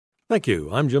Thank you.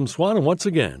 I'm Jim Swan, and once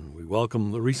again, we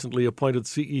welcome the recently appointed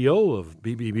CEO of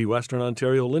BBB Western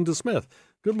Ontario, Linda Smith.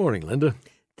 Good morning, Linda.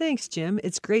 Thanks, Jim.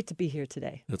 It's great to be here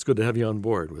today. It's good to have you on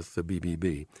board with the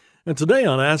BBB. And today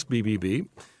on Ask BBB,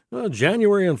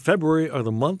 January and February are the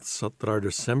months that our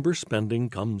December spending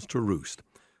comes to roost.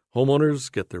 Homeowners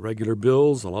get their regular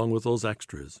bills along with those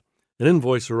extras. An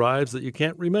invoice arrives that you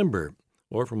can't remember,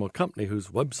 or from a company whose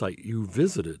website you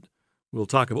visited. We'll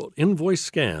talk about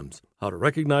invoice scams, how to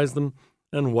recognize them,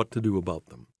 and what to do about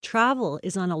them. Travel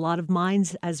is on a lot of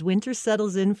minds as winter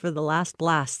settles in for the last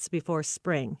blasts before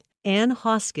spring. Anne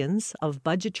Hoskins of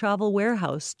Budget Travel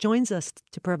Warehouse joins us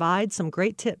to provide some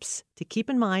great tips to keep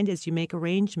in mind as you make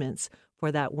arrangements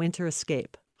for that winter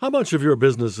escape. How much of your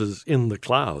business is in the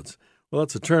clouds? Well,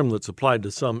 that's a term that's applied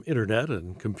to some internet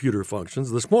and computer functions.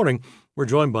 This morning, we're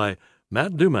joined by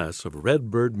Matt Dumas of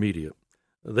Redbird Media.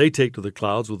 They take to the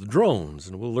clouds with drones,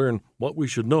 and we'll learn what we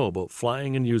should know about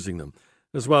flying and using them,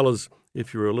 as well as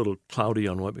if you're a little cloudy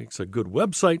on what makes a good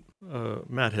website.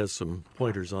 Matt has some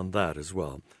pointers on that as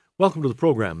well. Welcome to the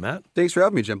program, Matt. Thanks for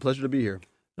having me, Jim. Pleasure to be here.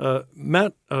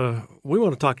 Matt, we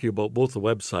want to talk to you about both the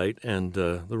website and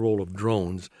the role of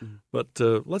drones, but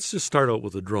let's just start out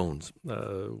with the drones.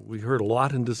 We heard a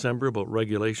lot in December about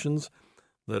regulations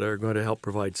that are going to help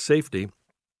provide safety.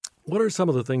 What are some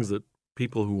of the things that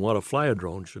people who want to fly a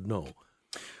drone should know?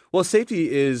 Well,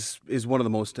 safety is one of the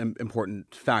most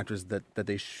important factors that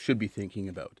they should be thinking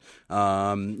about.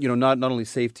 Not only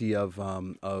safety of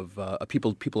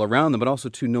people around them, but also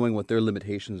to knowing what their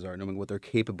limitations are, knowing what they're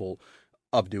capable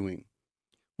of doing.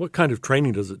 What kind of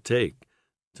training does it take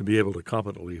to be able to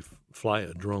competently fly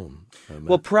a drone?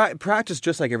 Well, practice,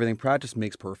 just like everything, practice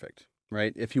makes perfect.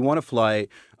 Right. If you want to fly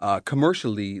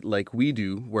commercially like we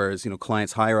do, whereas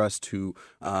clients hire us to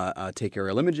take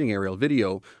aerial imaging, aerial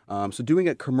video, so doing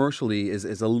it commercially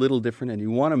is a little different, and you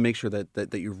want to make sure that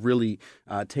you've really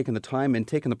taken the time and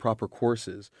taken the proper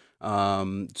courses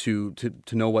to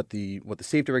know what the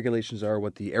safety regulations are,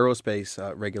 what the aerospace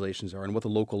regulations are, and what the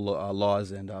local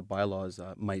laws and bylaws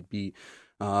might be.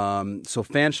 So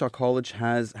Fanshawe College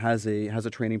has a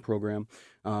training program.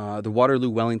 The Waterloo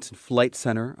Wellington Flight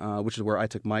Center, which is where I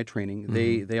took my training,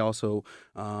 they also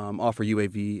offer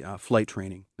UAV flight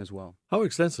training as well. How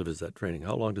extensive is that training?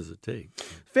 How long does it take?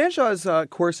 Fanshawe's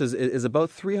course is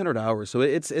about 300 hours, so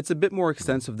it's a bit more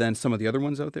extensive than some of the other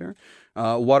ones out there.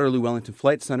 Waterloo Wellington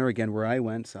Flight Center, again, where I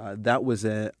went, that was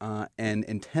an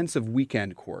intensive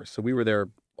weekend course. So we were there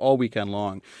all weekend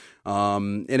long,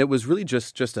 and it was really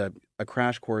just a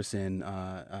crash course in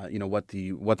what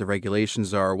the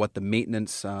regulations are, what the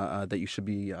maintenance that you should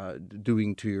be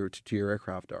doing to your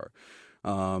aircraft are.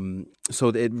 So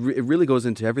it really goes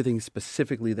into everything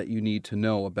specifically that you need to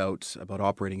know about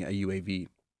operating a UAV.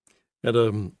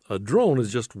 And a drone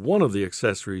is just one of the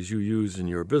accessories you use in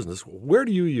your business. Where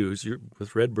do you use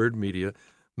with Redbird Media?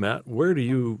 Matt, where do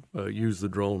you use the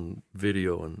drone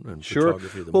video and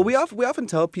photography the Well, most? we often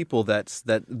tell people that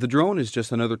the drone is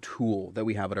just another tool that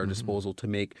we have at our disposal to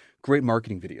make great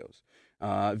marketing videos.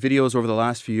 Videos over the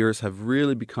last few years have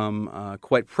really become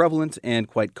quite prevalent and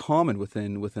quite common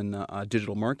within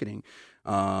digital marketing.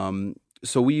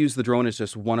 So we use the drone as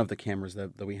just one of the cameras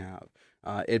that we have.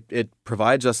 It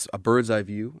provides us a bird's eye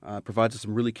view, provides us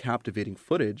some really captivating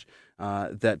footage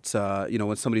that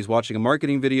when somebody's watching a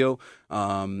marketing video,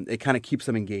 it kind of keeps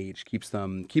them engaged, keeps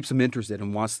them interested,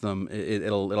 and wants them.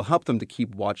 It'll help them to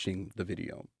keep watching the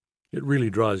video. It really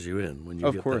draws you in when you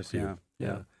Of get course, that view.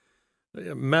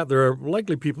 yeah. Matt, there are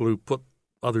likely people who put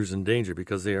others in danger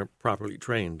because they aren't properly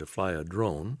trained to fly a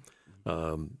drone.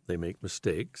 They make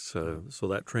mistakes, so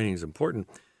that training is important.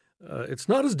 It's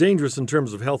not as dangerous in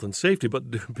terms of health and safety, but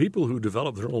do people who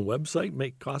develop their own website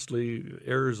make costly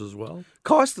errors as well?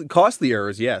 Costly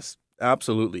errors, yes.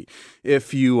 Absolutely.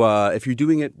 If you're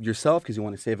doing it yourself because you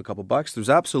want to save a couple bucks, there's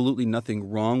absolutely nothing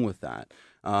wrong with that.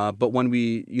 But when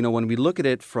we look at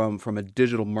it from a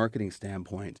digital marketing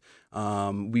standpoint,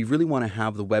 we really want to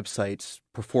have the websites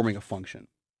performing a function.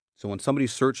 So when somebody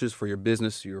searches for your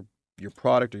business, your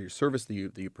product or your service that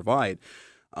you provide,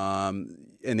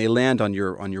 and they land on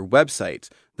your website,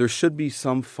 there should be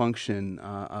some function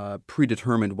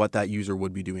predetermined what that user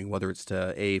would be doing, whether it's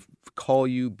to A, call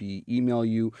you, B, email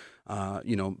you,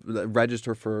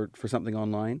 register for something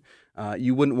online.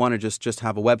 You wouldn't want to just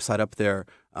have a website up there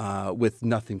with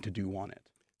nothing to do on it.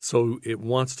 So it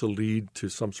wants to lead to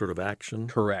some sort of action?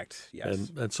 Correct, yes.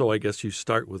 And so I guess you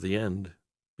start with the end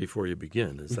before you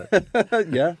begin. Is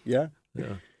that? Yeah.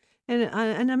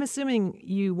 And I'm assuming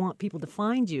you want people to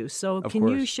find you. So Of can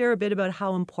you course. share a bit about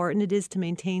how important it is to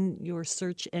maintain your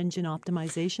search engine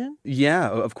optimization? Yeah,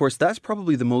 of course, that's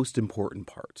probably the most important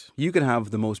part. You can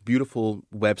have the most beautiful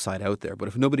website out there, but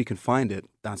if nobody can find it,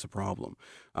 that's a problem.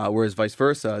 Whereas vice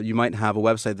versa, you might have a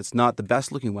website that's not the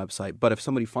best looking website, but if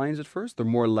somebody finds it first, they're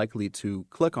more likely to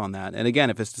click on that. And again,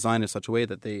 if it's designed in such a way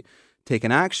that they take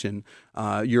an action,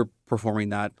 you're performing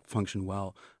that function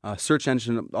well. Search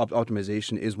engine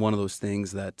optimization is one of those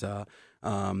things that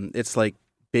it's like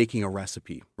baking a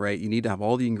recipe, right? You need to have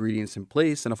all the ingredients in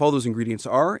place, and if all those ingredients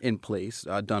are in place,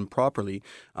 done properly,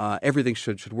 everything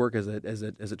should work as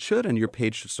it should, and your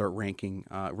page should start ranking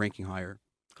higher.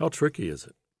 How tricky is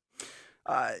it?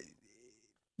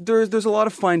 There's a lot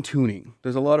of fine tuning.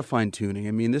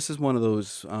 I mean, this is one of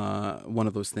those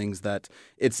things that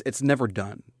it's never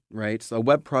done. Right, so a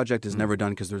web project is never done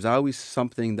because there's always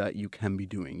something that you can be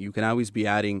doing. You can always be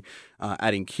adding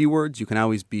keywords. You can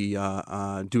always be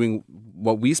doing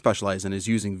what we specialize in is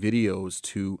using videos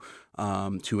to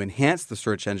enhance the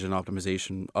search engine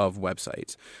optimization of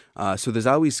websites. So there's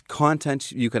always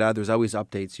content you could add. There's always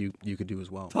updates you could do as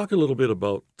well. Talk a little bit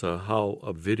about how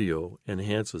a video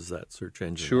enhances that search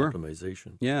engine Sure.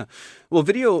 optimization. Yeah. Well,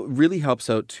 video really helps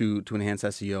out to enhance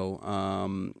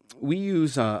SEO. We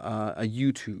use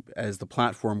YouTube as the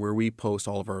platform where we post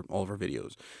all of our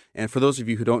videos. And for those of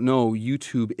you who don't know,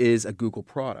 YouTube is a Google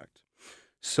product.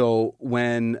 So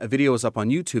when a video is up on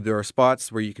YouTube, there are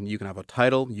spots where you can have a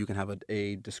title, you can have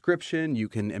a description, you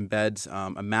can embed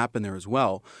a map in there as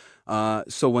well.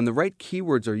 So when the right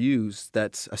keywords are used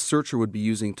that a searcher would be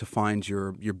using to find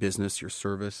your business, your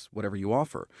service, whatever you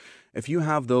offer, if you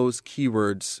have those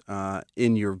keywords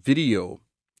in your video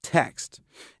text,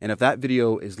 and if that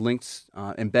video is linked,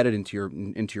 embedded into your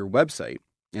website,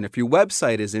 and if your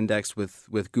website is indexed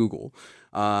with Google,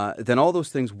 then all those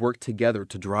things work together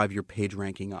to drive your page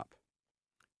ranking up.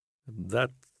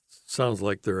 That sounds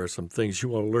like there are some things you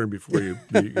want to learn before you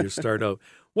start out.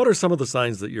 What are some of the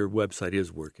signs that your website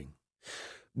is working?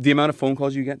 The amount of phone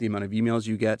calls you get, the amount of emails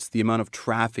you get, the amount of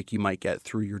traffic you might get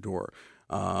through your door.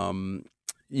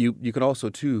 You could also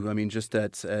too, I mean, just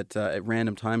at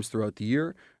random times throughout the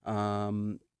year,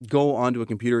 go onto a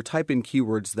computer, type in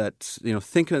keywords that,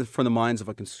 think from the minds of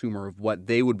a consumer of what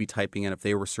they would be typing in if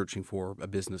they were searching for a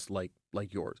business like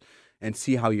yours, and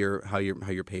see how your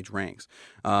page ranks.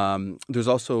 There's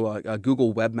also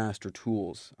Google Webmaster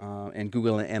Tools and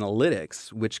Google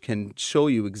Analytics, which can show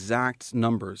you exact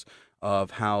numbers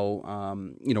of how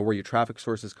where your traffic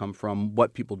sources come from,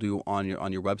 what people do on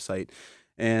your website.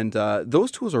 And those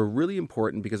tools are really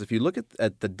important because if you look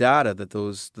at the data that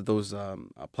those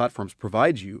platforms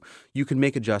provide you, you can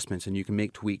make adjustments and you can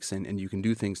make tweaks and you can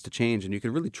do things to change, and you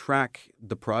can really track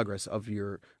the progress of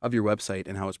your website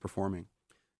and how it's performing.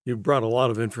 You've brought a lot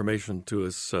of information to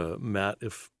us, Matt.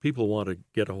 If people want to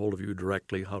get a hold of you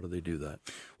directly, how do they do that?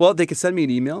 Well, they can send me an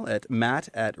email at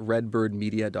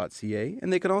matt@redbirdmedia.ca,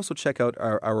 and they can also check out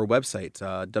our website,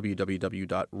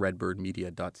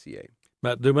 www.redbirdmedia.ca.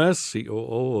 Matt Dumas,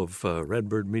 COO of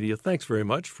Redbird Media, thanks very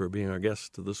much for being our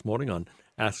guest this morning on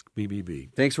Ask BBB.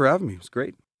 Thanks for having me. It was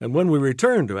great. And when we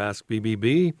return to Ask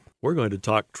BBB, we're going to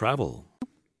talk travel.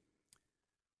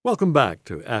 Welcome back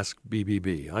to Ask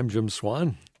BBB. I'm Jim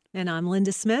Swan. And I'm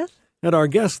Linda Smith. And our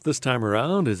guest this time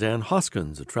around is Ann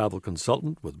Hoskins, a travel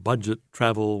consultant with Budget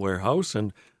Travel Warehouse,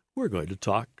 and we're going to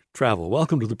talk travel.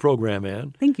 Welcome to the program,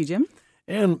 Ann. Thank you, Jim.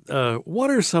 And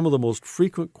what are some of the most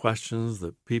frequent questions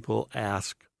that people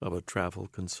ask of a travel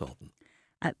consultant?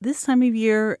 At this time of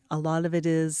year, a lot of it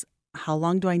is, how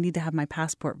long do I need to have my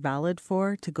passport valid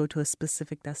for to go to a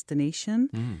specific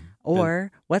destination?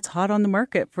 Or what's hot on the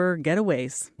market for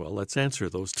getaways? Well, let's answer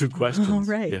those two questions. All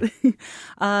right.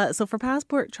 Yeah. So for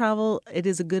passport travel, it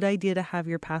is a good idea to have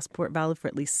your passport valid for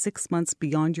at least 6 months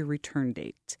beyond your return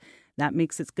date. That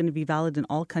makes it going to be valid in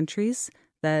all countries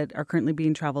that are currently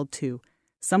being traveled to.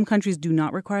 Some countries do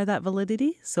not require that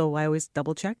validity, so I always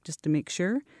double check just to make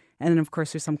sure. And then, of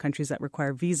course, there's some countries that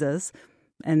require visas,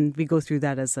 and we go through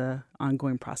that as an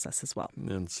ongoing process as well.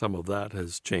 And some of that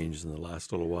has changed in the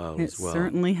last little while as well. It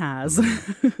certainly has.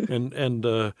 And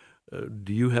do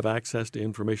you have access to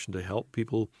information to help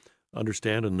people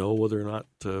understand and know whether or not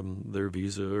their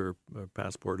visa or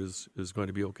passport is going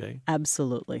to be okay?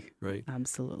 Absolutely. Right.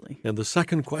 Absolutely. And the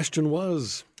second question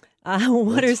was?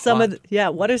 What are some of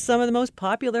the most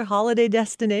popular holiday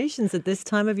destinations at this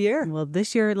time of year? Well,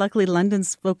 this year, luckily,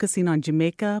 London's focusing on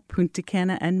Jamaica, Punta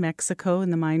Cana, and Mexico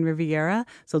in the Mayan Riviera.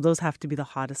 So those have to be the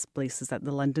hottest places that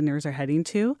the Londoners are heading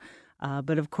to.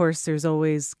 But of course, there's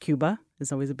always Cuba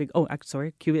is always a big. Oh,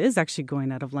 sorry, Cuba is actually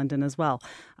going out of London as well.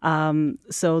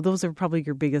 So those are probably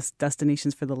your biggest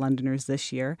destinations for the Londoners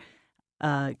this year.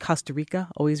 Costa Rica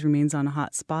always remains on a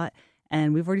hot spot,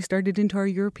 and we've already started into our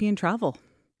European travel.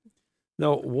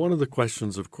 Now, one of the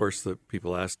questions, of course, that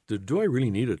people ask, do I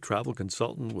really need a travel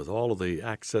consultant with all of the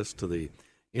access to the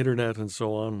internet and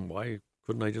so on? Why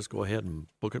couldn't I just go ahead and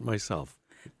book it myself?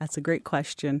 That's a great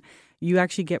question. You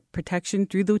actually get protection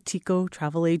through the TICO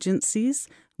travel agencies.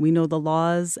 We know the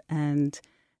laws and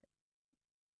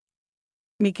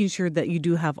making sure that you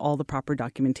do have all the proper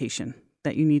documentation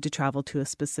that you need to travel to a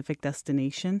specific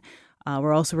destination.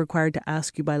 We're also required to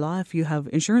ask you by law if you have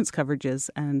insurance coverages,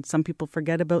 and some people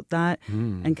forget about that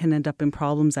and can end up in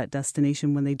problems at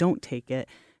destination when they don't take it.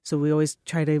 So we always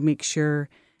try to make sure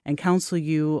and counsel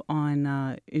you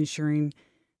on ensuring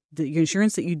the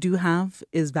insurance that you do have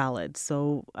is valid.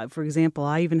 So, for example,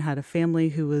 I even had a family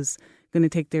who was going to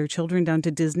take their children down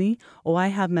to Disney. Oh, I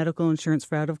have medical insurance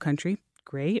for out of country.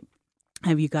 Great.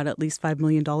 Have you got at least $5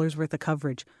 million worth of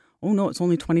coverage? Oh, no, it's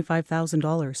only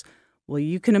 $25,000. Well,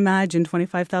 you can imagine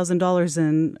 $25,000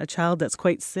 in a child that's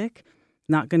quite sick,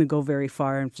 not going to go very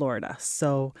far in Florida.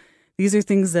 So these are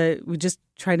things that we just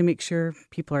try to make sure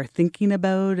people are thinking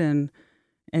about and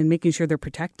making sure they're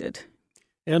protected.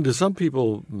 And do some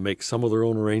people make some of their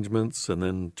own arrangements and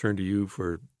then turn to you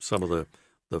for some of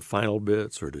the final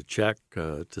bits or to check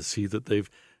to see that they've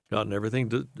gotten everything?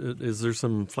 Is there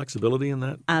some flexibility in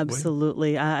that?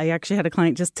 Absolutely. I actually had a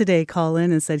client just today call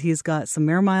in and said he's got some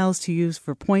air miles to use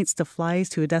for points to fly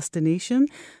to a destination.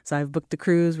 So I've booked the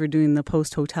cruise. We're doing the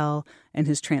post hotel and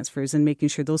his transfers and making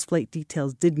sure those flight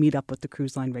details did meet up with the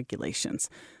cruise line regulations.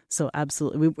 So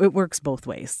absolutely, it works both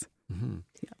ways. Mm-hmm.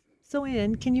 Yeah. So,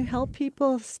 Anne, can you help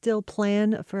people still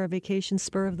plan for a vacation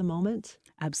spur of the moment?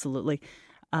 Absolutely.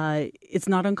 It's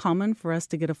not uncommon for us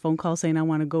to get a phone call saying, I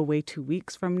want to go away 2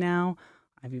 weeks from now.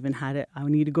 I've even had it, I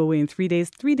need to go away in 3 days.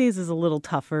 3 days is a little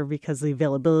tougher because the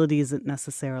availability isn't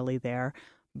necessarily there.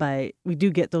 But we do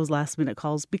get those last minute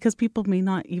calls because people may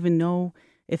not even know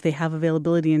if they have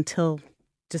availability until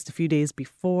just a few days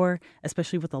before,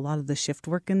 especially with a lot of the shift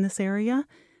work in this area.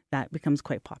 That becomes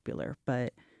quite popular.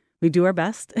 But we do our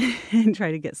best and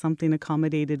try to get something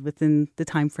accommodated within the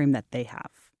time frame that they have.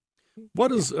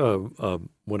 What is,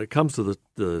 when it comes to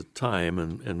the time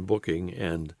and booking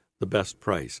and the best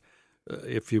price,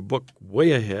 if you book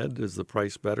way ahead, is the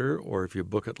price better? Or if you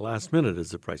book it last minute,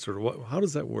 is the price? Or how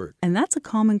does that work? And that's a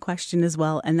common question as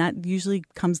well. And that usually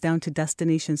comes down to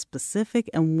destination specific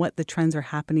and what the trends are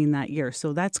happening that year.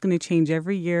 So that's going to change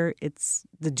every year. It's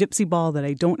the gypsy ball that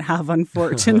I don't have,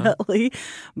 unfortunately.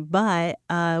 But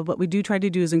what we do try to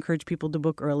do is encourage people to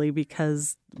book early,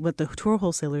 because what the tour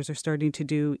wholesalers are starting to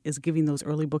do is giving those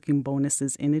early booking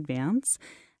bonuses in advance.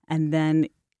 And then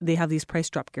they have these price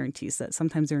drop guarantees that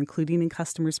sometimes they're including in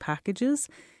customers' packages.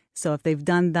 So if they've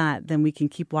done that, then we can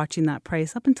keep watching that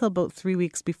price up until about 3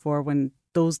 weeks before, when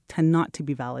those tend not to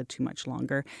be valid too much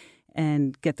longer,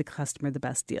 and get the customer the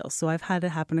best deal. So I've had it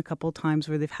happen a couple of times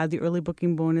where they've had the early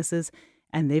booking bonuses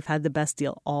and they've had the best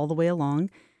deal all the way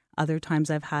along. Other times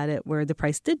I've had it where the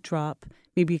price did drop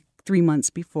maybe 3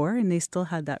 months before and they still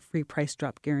had that free price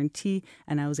drop guarantee,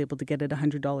 and I was able to get it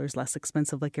 $100 less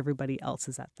expensive like everybody else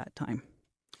is at that time.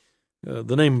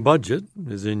 The name Budget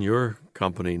is in your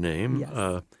company name.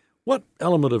 Yes. What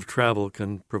element of travel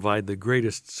can provide the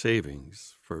greatest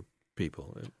savings for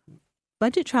people?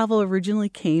 Budget travel originally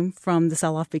came from the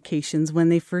sell-off vacations when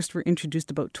they first were introduced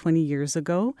about 20 years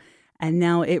ago, and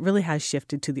now it really has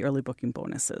shifted to the early booking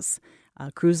bonuses.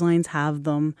 Cruise lines have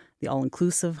them, the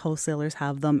all-inclusive wholesalers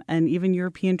have them, and even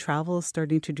European travel is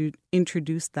starting to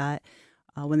introduce that.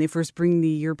 When they first bring the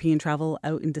European travel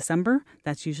out in December,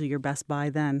 that's usually your best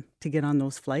buy then to get on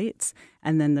those flights.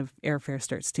 And then the airfare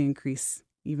starts to increase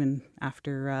even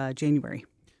after January.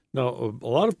 Now, a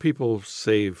lot of people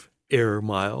save air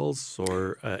miles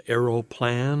or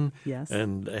Aeroplan, Yes.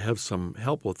 and have some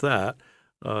help with that.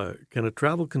 Can a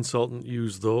travel consultant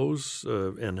use those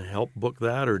and help book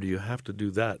that, or do you have to do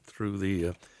that through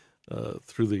the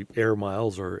air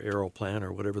miles or Aeroplan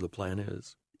or whatever the plan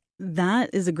is? That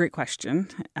is a great question.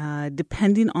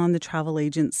 Depending on the travel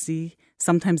agency,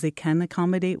 sometimes they can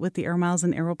accommodate with the Air Miles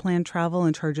and Aeroplan travel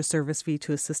and charge a service fee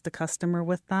to assist the customer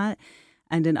with that.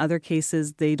 And in other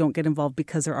cases, they don't get involved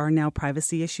because there are now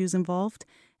privacy issues involved.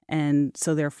 And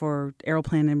so therefore,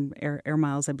 Aeroplan and Air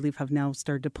Miles, I believe, have now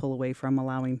started to pull away from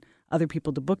allowing other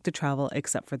people to book the travel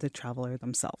except for the traveler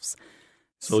themselves.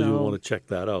 So you want to check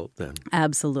that out then?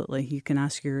 Absolutely. You can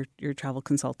ask your travel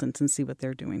consultants and see what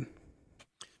they're doing.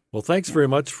 Well, thanks very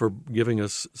much for giving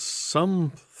us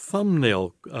some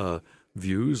thumbnail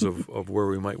views of where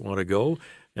we might want to go.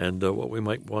 And what we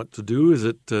might want to do, is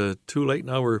it too late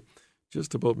now? We're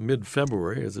just about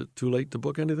mid-February. Is it too late to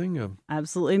book anything?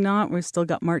 Absolutely not. We've still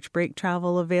got March break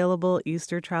travel available,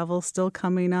 Easter travel still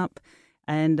coming up.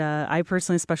 And I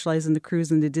personally specialize in the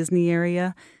cruise in the Disney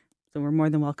area. So we're more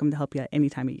than welcome to help you at any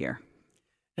time of year.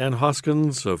 Ann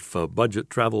Hoskins of Budget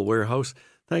Travel Warehouse,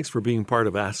 thanks for being part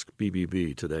of Ask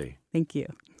BBB today. Thank you.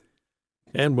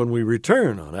 And when we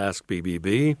return on Ask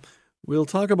BBB, we'll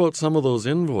talk about some of those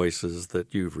invoices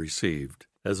that you've received.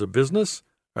 As a business,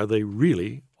 are they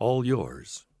really all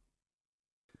yours?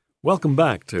 Welcome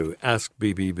back to Ask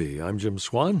BBB. I'm Jim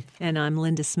Swan. And I'm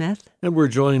Linda Smith. And we're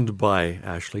joined by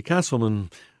Ashley Castleman,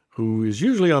 who is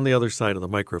usually on the other side of the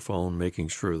microphone, making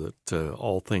sure that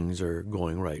all things are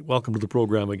going right. Welcome to the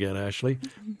program again, Ashley.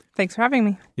 Thanks for having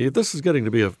me. Yeah, this is getting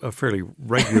to be a fairly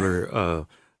regular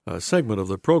segment of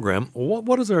the program.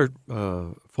 What is our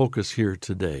focus here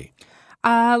today?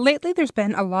 Lately, there's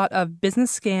been a lot of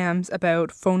business scams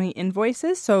about phony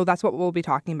invoices, so that's what we'll be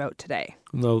talking about today.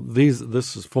 No,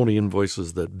 this is phony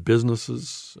invoices that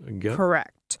businesses get?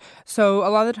 Correct. So a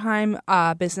lot of the time,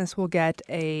 business will get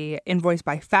a invoice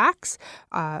by fax,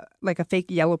 like a fake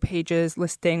Yellow Pages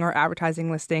listing or advertising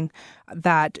listing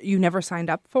that you never signed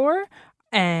up for,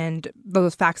 and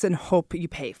those fax and hope you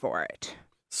pay for it.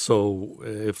 So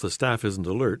if the staff isn't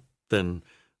alert, then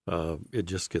it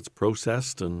just gets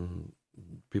processed and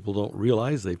people don't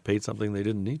realize they've paid something they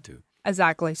didn't need to.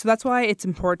 Exactly. So that's why it's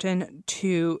important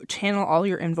to channel all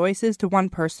your invoices to one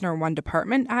person or one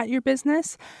department at your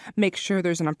business. Make sure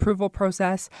there's an approval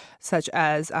process, such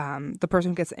as the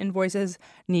person who gets the invoices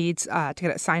needs to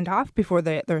get it signed off before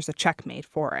there's a check made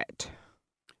for it.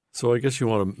 So I guess you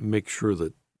want to make sure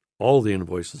that all the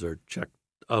invoices are checked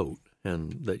out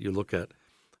and that you look at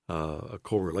a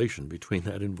correlation between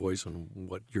that invoice and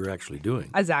what you're actually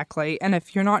doing. Exactly. And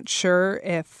if you're not sure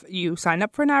if you signed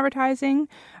up for an advertising,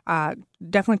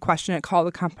 definitely question it. Call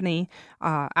the company.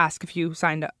 Ask if you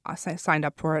signed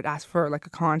up for it. Ask for like a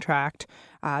contract.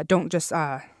 Don't just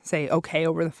say okay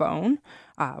over the phone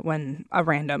when a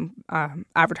random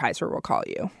advertiser will call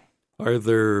you. Are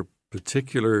there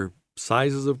particular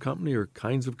sizes of company or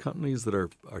kinds of companies that are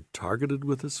targeted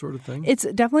with this sort of thing? It's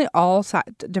definitely all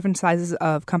different sizes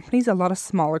of companies. A lot of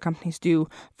smaller companies do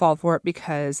fall for it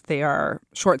because they are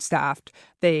short-staffed.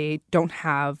 They don't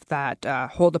have that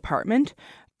whole department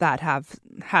that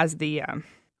has the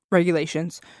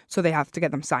regulations, so they have to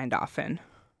get them signed off in.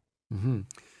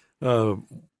 Mm-hmm.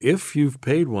 If you've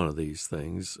paid one of these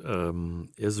things,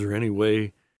 is there any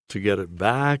way to get it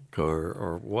back,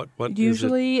 or what?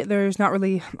 Usually, there's not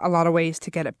really a lot of ways to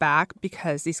get it back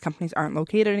because these companies aren't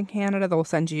located in Canada. They'll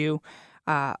send you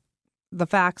the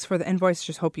fax for the invoice.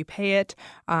 Just hope you pay it.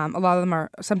 A lot of them are.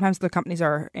 Sometimes the companies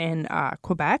are in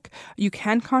Quebec. You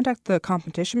can contact the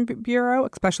Competition Bureau,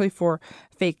 especially for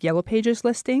fake Yellow Pages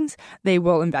listings. They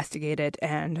will investigate it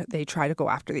and they try to go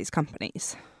after these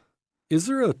companies. Is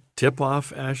there a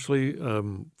tip-off, Ashley,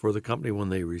 for the company when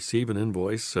they receive an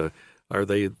invoice? Do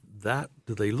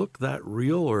they look that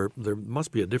real, or there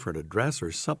must be a different address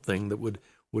or something that would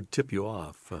tip you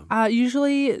off?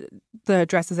 Usually the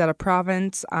address is at a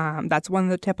province. That's one of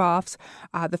the tip-offs.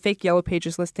 The fake Yellow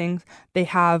Pages listings, they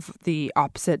have the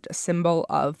opposite symbol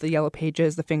of the Yellow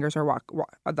Pages. The fingers are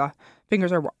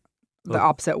the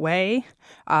opposite way.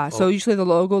 So usually the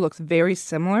logo looks very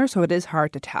similar, so it is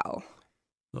hard to tell.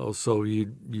 Oh, so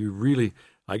you really,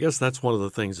 I guess that's one of the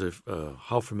things. If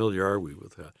how familiar are we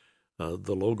with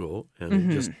the logo?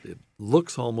 And Mm-hmm. it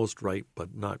looks almost right,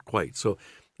 but not quite. So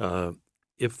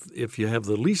if you have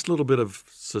the least little bit of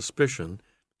suspicion,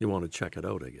 you want to check it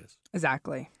out, I guess.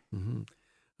 Exactly. Mm-hmm.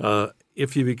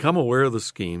 If you become aware of the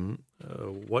scheme,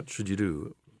 what should you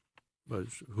do?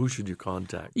 Who should you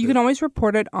contact? You can always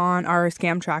report it on our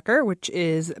scam tracker, which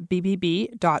is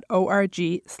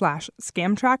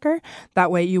bbb.org/scam tracker. That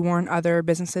way you warn other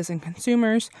businesses and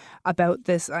consumers about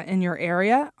this in your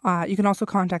area. You can also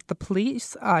contact the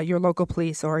police, your local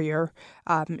police or your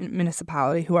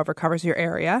municipality, whoever covers your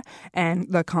area,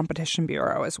 and the Competition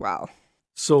Bureau as well.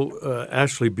 So,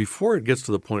 Ashley, before it gets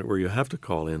to the point where you have to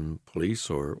call in police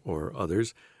or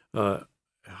others,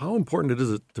 how important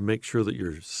is it to make sure that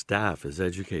your staff is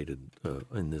educated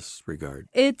in this regard?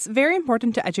 It's very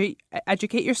important to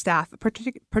educate your staff,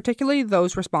 particularly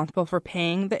those responsible for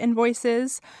paying the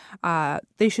invoices.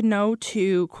 They should know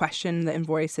to question the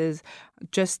invoices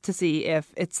just to see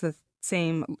if it's the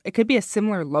same. It could be a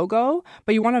similar logo,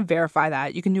 but you want to verify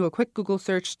that. You can do a quick Google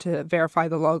search to verify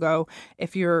the logo.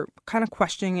 If you're kind of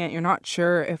questioning it, you're not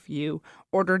sure if you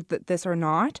ordered this or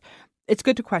not, it's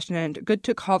good to question it, good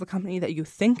to call the company that you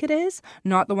think it is,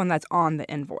 not the one that's on the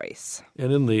invoice.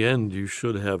 And in the end, you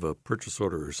should have a purchase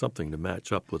order or something to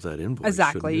match up with that invoice.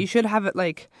 Exactly. You should have it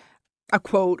like a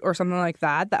quote or something like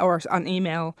that or an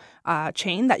email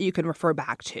chain that you can refer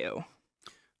back to.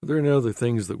 Are there any other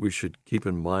things that we should keep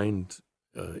in mind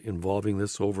involving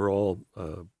this overall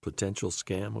potential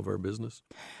scam of our business?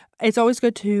 It's always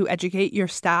good to educate your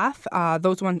staff,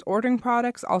 those ones ordering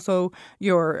products, also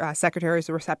your secretaries,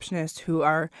 the receptionists who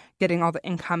are getting all the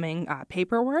incoming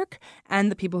paperwork,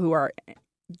 and the people who are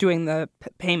doing the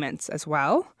payments as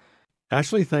well.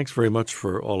 Ashley, thanks very much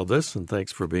for all of this, and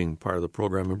thanks for being part of the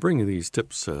program and bringing these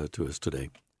tips to us today.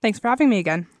 Thanks for having me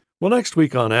again. Well, next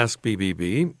week on Ask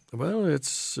BBB, well,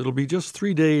 it'll be just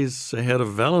 3 days ahead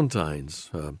of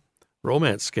Valentine's.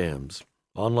 Romance scams,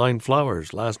 online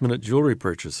flowers, last-minute jewelry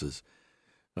purchases.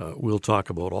 We'll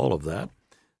talk about all of that.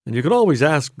 And you can always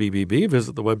ask BBB.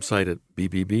 Visit the website at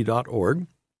bbb.org.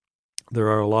 There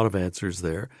are a lot of answers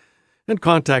there. And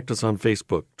contact us on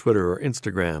Facebook, Twitter, or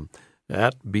Instagram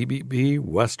at BBB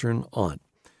Western Aunt.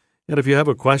 And if you have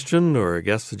a question or a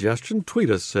guest suggestion,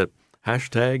 tweet us at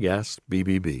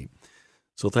 #AskBBB.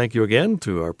 So thank you again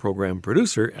to our program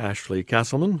producer, Ashley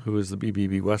Castleman, who is the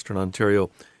BBB Western Ontario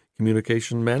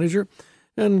Communication Manager.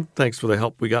 And thanks for the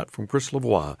help we got from Chris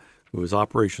Lavoie, who is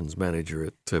Operations Manager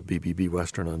at BBB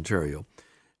Western Ontario.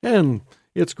 And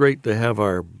it's great to have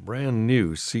our brand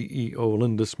new CEO,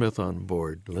 Linda Smith, on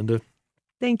board. Linda?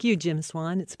 Thank you, Jim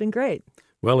Swan. It's been great.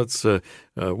 Well,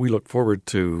 we look forward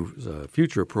to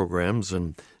future programs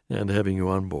and having you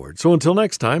on board. So until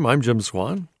next time, I'm Jim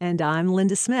Swan. And I'm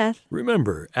Linda Smith.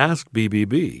 Remember, ask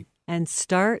BBB. And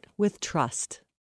start with trust.